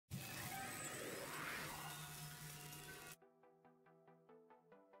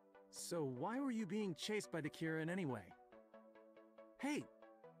So why were you being chased by the Kirin anyway? Hey,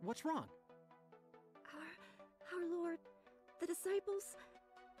 what's wrong? Our Lord, the disciples,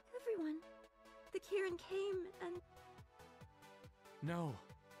 everyone. The Kirin came and... No.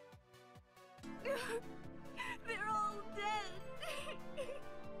 They're all dead.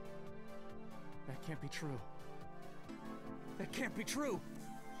 That can't be true. That can't be true!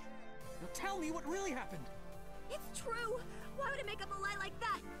 Now tell me what really happened! It's true! Why would I make up a lie like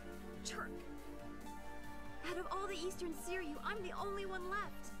that? Jerk. Out of all the Eastern Siryu, I'm the only one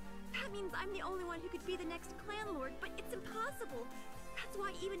left. That means I'm the only one who could be the next clan lord, but it's impossible. That's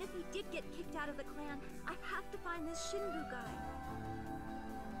why even if he did get kicked out of the clan, I have to find this Shinbu guy.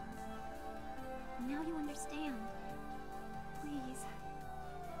 Now you understand. Please,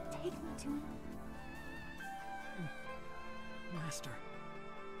 take me to him. Master.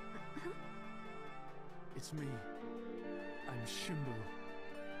 Huh? It's me. I'm Shimbu.